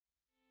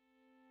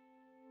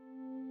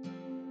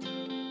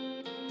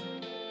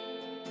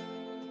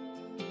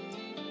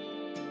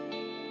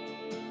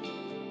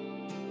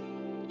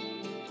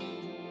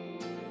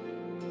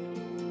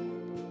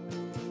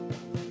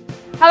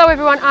Hello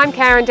everyone, I'm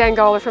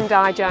kdangola from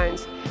Di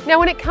Jones. Now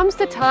when it comes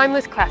to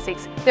timeless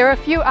classics, there are a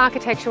few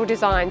architectural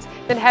designs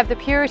that have the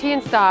purity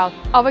and style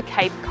of a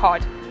Cape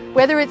Cod.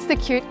 Whether it's the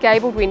cute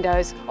gabled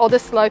windows or the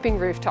sloping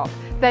rooftop,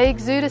 they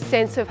exude a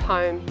sense of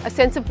home, a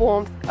sense of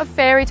warmth, of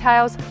fairy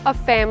tales, of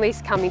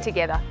families coming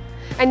together.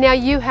 And now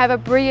you have a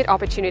brilliant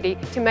opportunity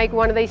to make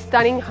one of these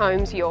stunning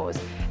homes yours.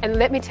 And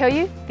let me tell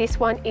you, this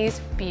one is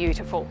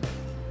beautiful.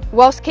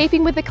 Whilst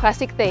keeping with the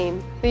classic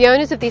theme, the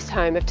owners of this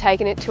home have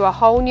taken it to a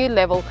whole new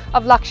level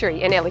of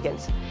luxury and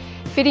elegance,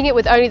 fitting it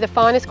with only the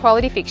finest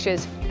quality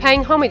fixtures,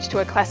 paying homage to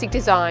a classic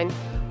design,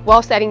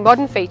 whilst adding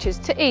modern features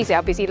to ease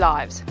our busy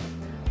lives.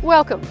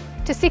 Welcome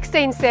to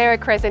 16 Sarah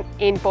Cres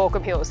in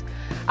Baulkham Hills,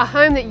 a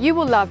home that you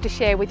will love to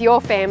share with your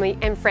family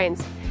and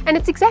friends. And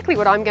it's exactly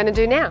what I'm going to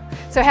do now.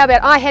 So how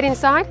about I head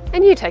inside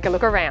and you take a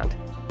look around.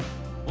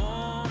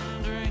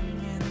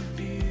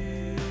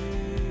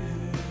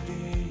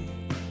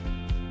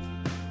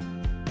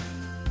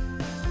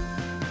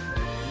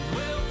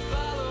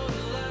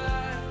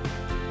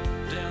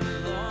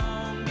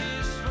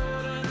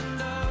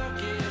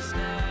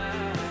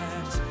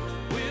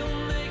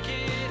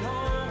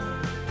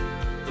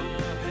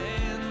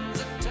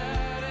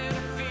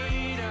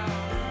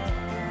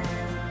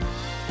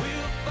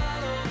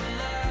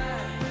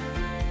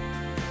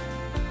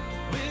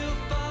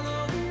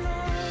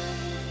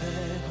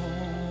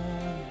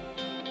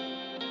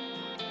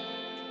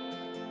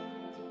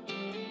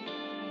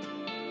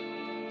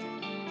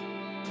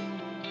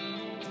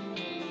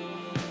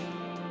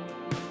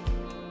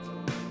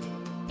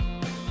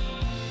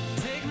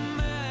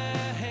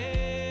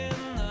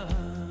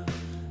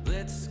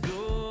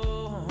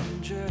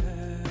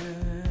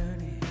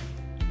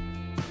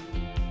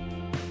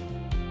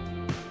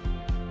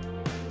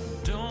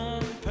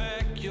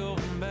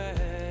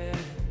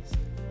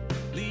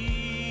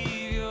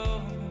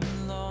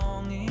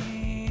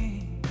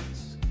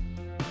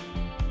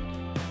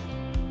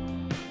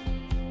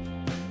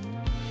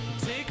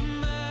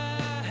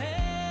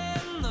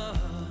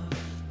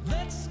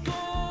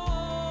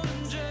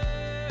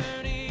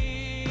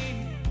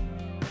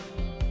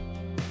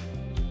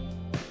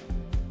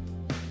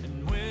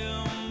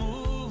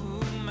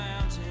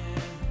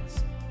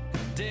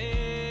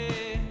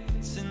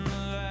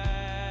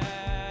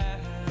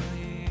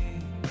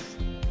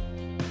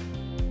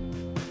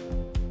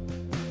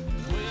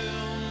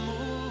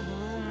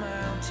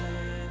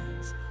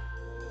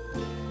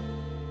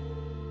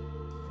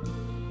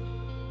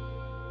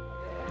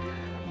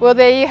 Well,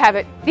 there you have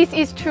it. This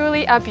is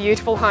truly a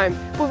beautiful home,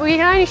 but we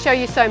can only show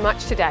you so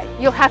much today.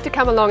 You'll have to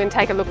come along and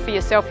take a look for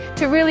yourself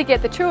to really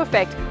get the true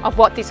effect of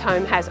what this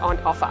home has on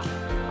offer.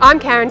 I'm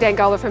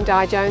kdangola from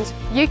Di Jones.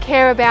 You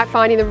care about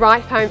finding the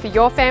right home for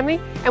your family,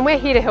 and we're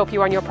here to help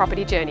you on your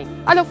property journey.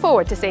 I look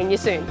forward to seeing you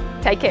soon.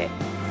 Take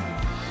care.